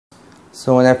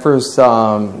So when I first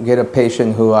get a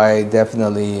patient who I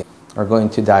definitely are going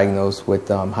to diagnose with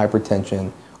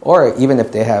hypertension, or even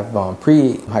if they have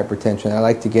pre-hypertension, I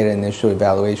like to get an initial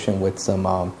evaluation with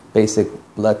some basic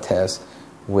blood tests,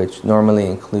 which normally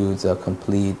includes a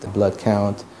complete blood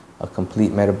count, a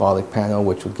complete metabolic panel,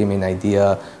 which will give me an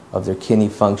idea of their kidney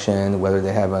function, whether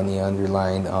they have any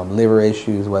underlying liver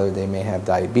issues, whether they may have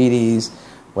diabetes,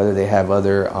 whether they have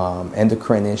other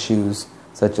endocrine issues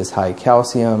such as high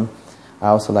calcium. I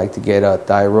also like to get a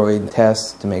thyroid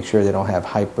test to make sure they don't have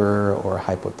hyper or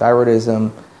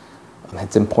hypothyroidism.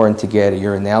 It's important to get a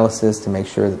urinalysis to make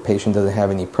sure the patient doesn't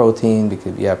have any protein,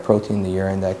 because if you have protein in the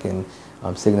urine, that can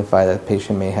signify that the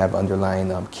patient may have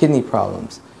underlying kidney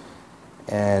problems.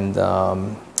 And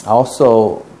I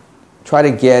also try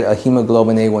to get a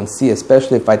hemoglobin A1C,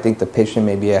 especially if I think the patient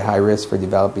may be at high risk for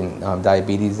developing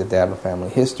diabetes, if they have a family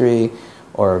history,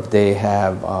 or if they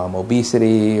have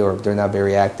obesity, or if they're not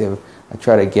very active. I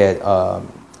try to get a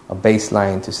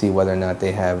baseline to see whether or not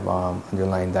they have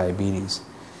underlying diabetes.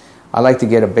 I like to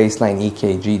get a baseline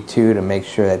EKG too, to make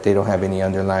sure that they don't have any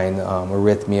underlying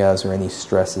arrhythmias or any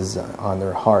stresses on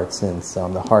their heart, since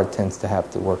the heart tends to have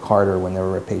to work harder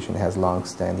whenever a patient has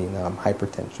long-standing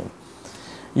hypertension.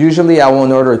 Usually I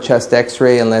won't order a chest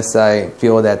x-ray unless I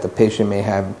feel that the patient may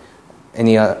have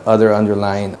any other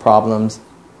underlying problems.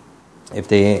 If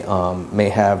they may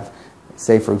have,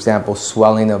 say for example,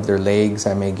 swelling of their legs,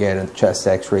 I may get a chest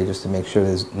x-ray just to make sure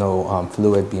there's no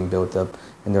fluid being built up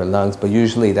in their lungs, but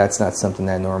usually that's not something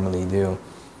I normally do.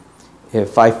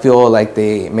 If I feel like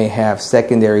they may have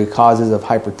secondary causes of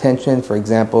hypertension, for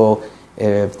example,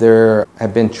 if they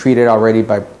have been treated already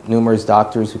by numerous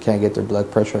doctors who can't get their blood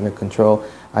pressure under control,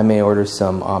 I may order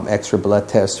some extra blood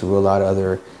tests to rule out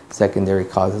other secondary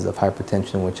causes of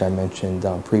hypertension, which I mentioned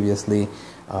previously.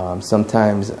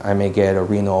 Sometimes I may get a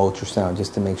renal ultrasound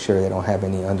just to make sure they don't have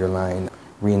any underlying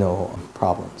renal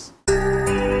problems.